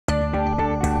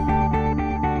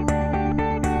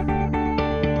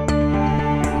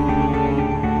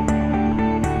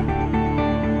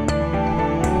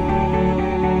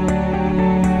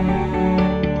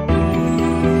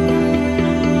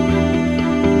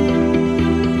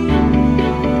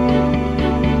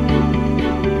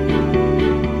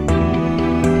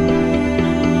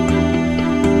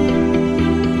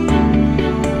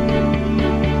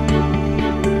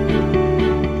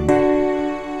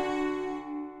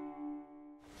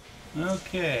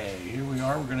Okay, here we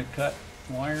are. We're going to cut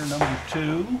wire number 2.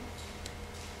 And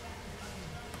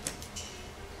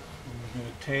we're going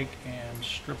to take and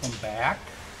strip them back.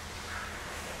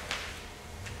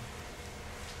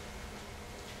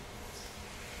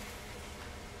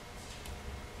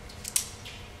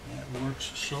 That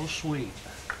works so sweet.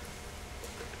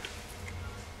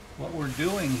 What we're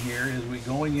doing here is we're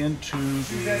going into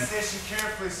Use that station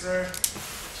carefully, sir.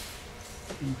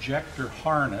 Injector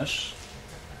harness.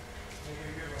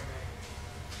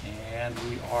 And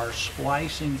we are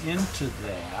splicing into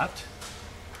that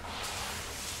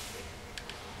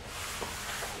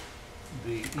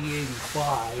the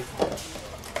E85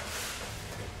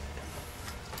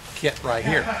 kit right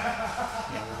here.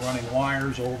 And we're running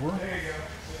wires over. There you go.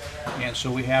 And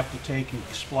so we have to take and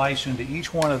splice into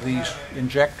each one of these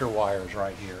injector wires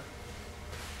right here.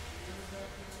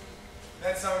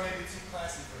 That song may be too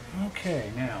classy for me. Okay,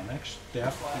 now next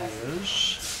step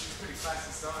is Pretty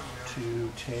classy song, you know.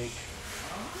 to take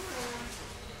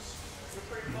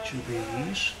each of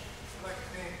these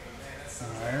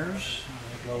wires, and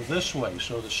they go this way.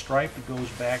 So the stripe goes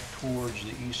back towards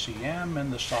the ECM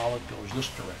and the solid goes this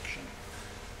direction.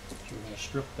 So we're going to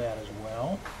strip that as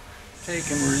well.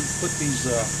 Take and put these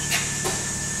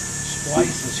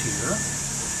splices here.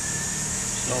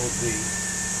 So the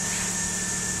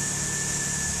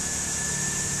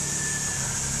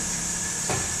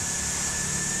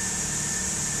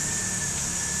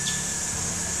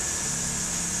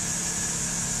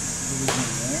in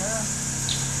there.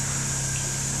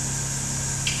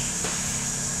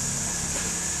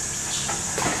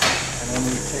 And then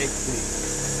we take the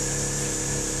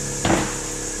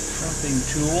crimping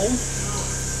tool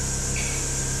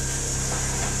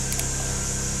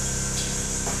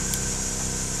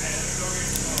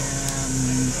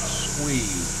and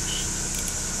squeeze.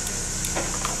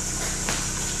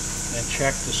 And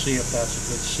check to see if that's a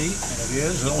good seat, and it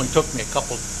is. It only took me a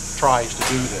couple tries to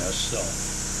do this, so.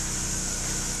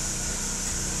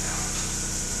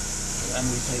 Then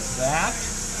we take that,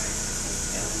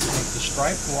 and we take the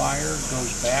striped wire,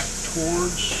 goes back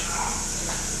towards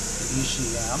the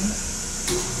ECM.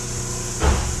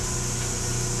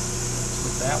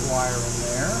 Put that wire in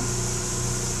there.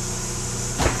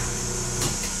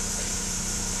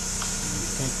 And we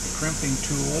take the crimping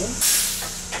tool.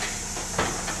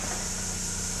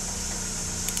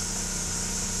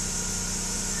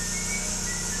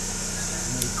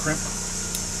 And we crimp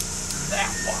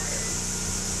that wire.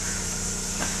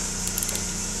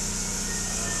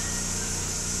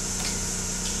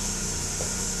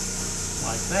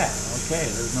 Like that. Okay,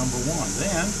 there's number 1.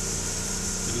 Then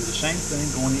we do the same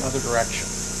thing, go in the other direction.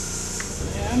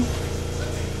 And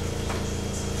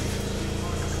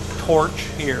torch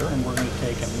here, and we're going to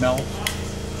take and melt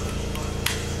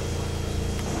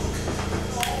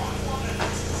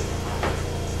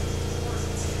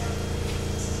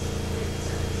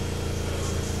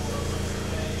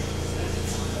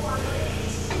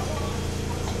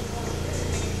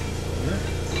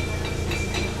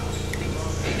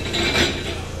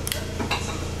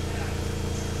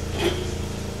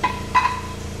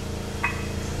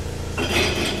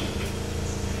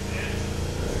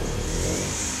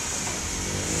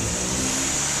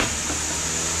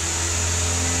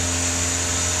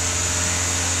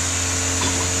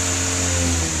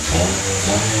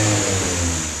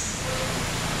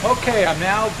Okay, I'm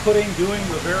now doing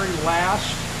the very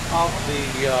last of the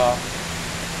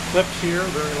clips here,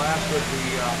 very last of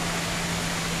the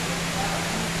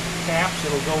caps.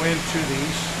 It'll go into the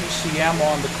ECM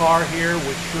on the car here,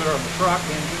 which should, on the truck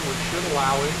engine, which should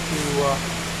allow it to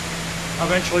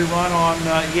eventually run on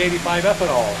E85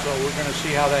 ethanol. So we're going to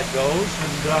see how that goes,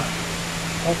 and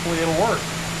hopefully it'll work.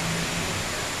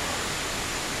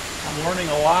 I'm learning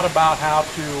a lot about how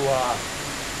to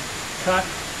cut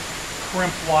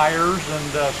crimp wires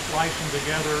and splice them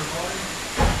together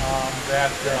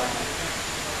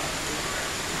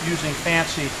using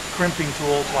fancy crimping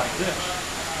tools like this.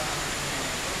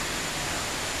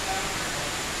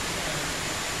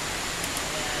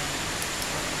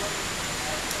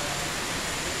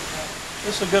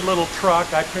 This is a good little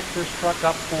truck. I picked this truck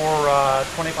up for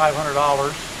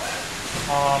 $2,500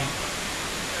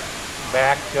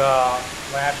 back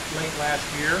late last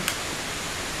year,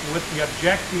 with the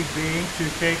objective being to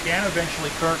take and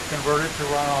eventually convert it to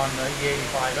run on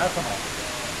E85 ethanol.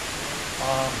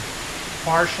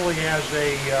 Partially as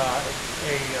an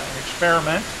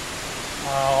experiment,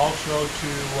 also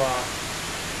to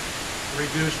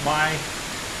reduce my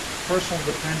personal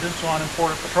dependence on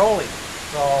imported petroleum.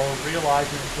 So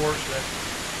realizing, of course, that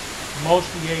most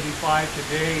E85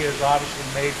 today is obviously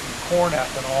made from corn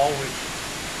ethanol, which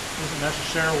isn't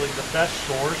necessarily the best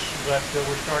source, but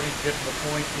we're starting to get to the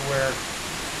point to where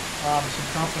some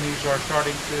companies are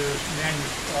starting to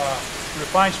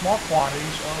refine small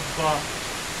quantities of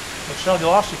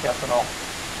cellulosic ethanol.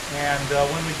 And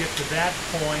when we get to that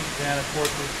point, then of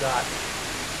course we've got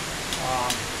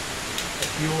a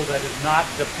fuel that is not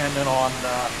dependent on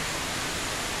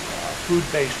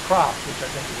food-based crops, which I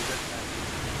think is a good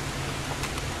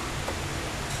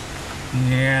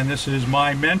thing. And this is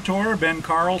my mentor, Ben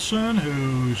Carlson,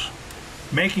 who's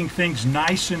making things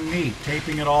nice and neat,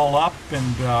 taping it all up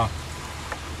and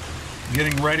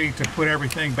getting ready to put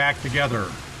everything back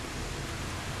together.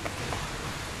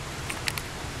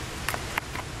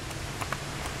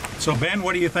 So Ben,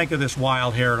 what do you think of this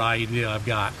wild-haired idea I've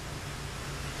got?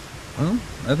 Well,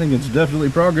 I think it's definitely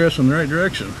progress in the right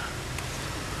direction.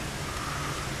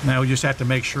 Now we just have to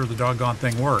make sure the doggone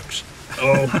thing works.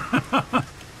 Oh.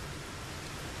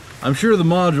 I'm sure the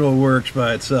module works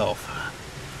by itself.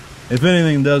 If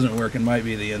anything doesn't work, it might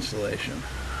be the installation.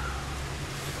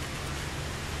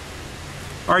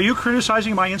 Are you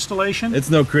criticizing my installation? It's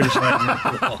no criticizing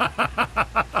at all.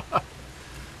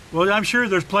 Well, I'm sure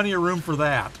there's plenty of room for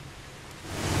that.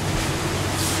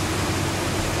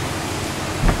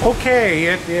 Okay,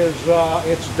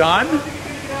 it's done.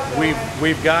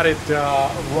 We've got it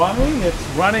running. It's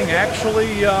running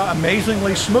actually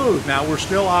amazingly smooth. Now we're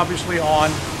still obviously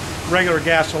on regular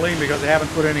gasoline because I haven't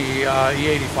put any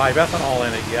E85 ethanol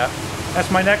in it yet.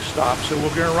 That's my next stop. So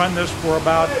we're going to run this for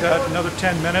about another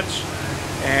 10 minutes,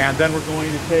 and then we're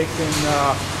going to take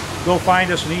and go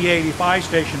find us an E85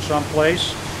 station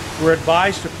someplace. We're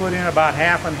advised to put in about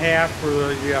half and half for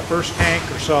the first tank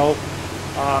or so.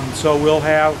 So we'll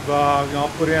have,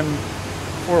 put in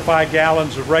 4 or 5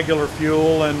 gallons of regular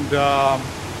fuel and, a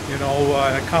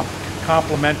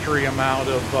complementary amount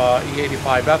of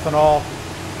E85 ethanol.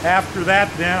 After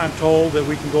that, then, I'm told that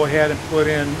we can go ahead and put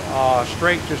in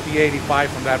straight just E85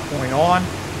 from that point on.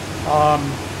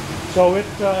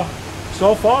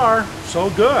 So far, so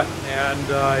good.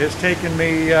 And it's taken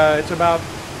me, it's about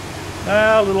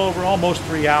a little over almost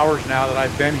 3 hours now that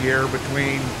I've been here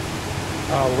between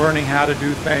learning how to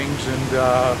do things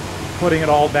and putting it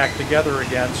all back together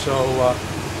again. So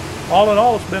all in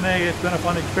all, it's been a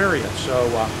fun experience. So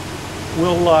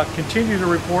we'll continue to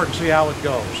report and see how it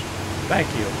goes. Thank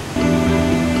you.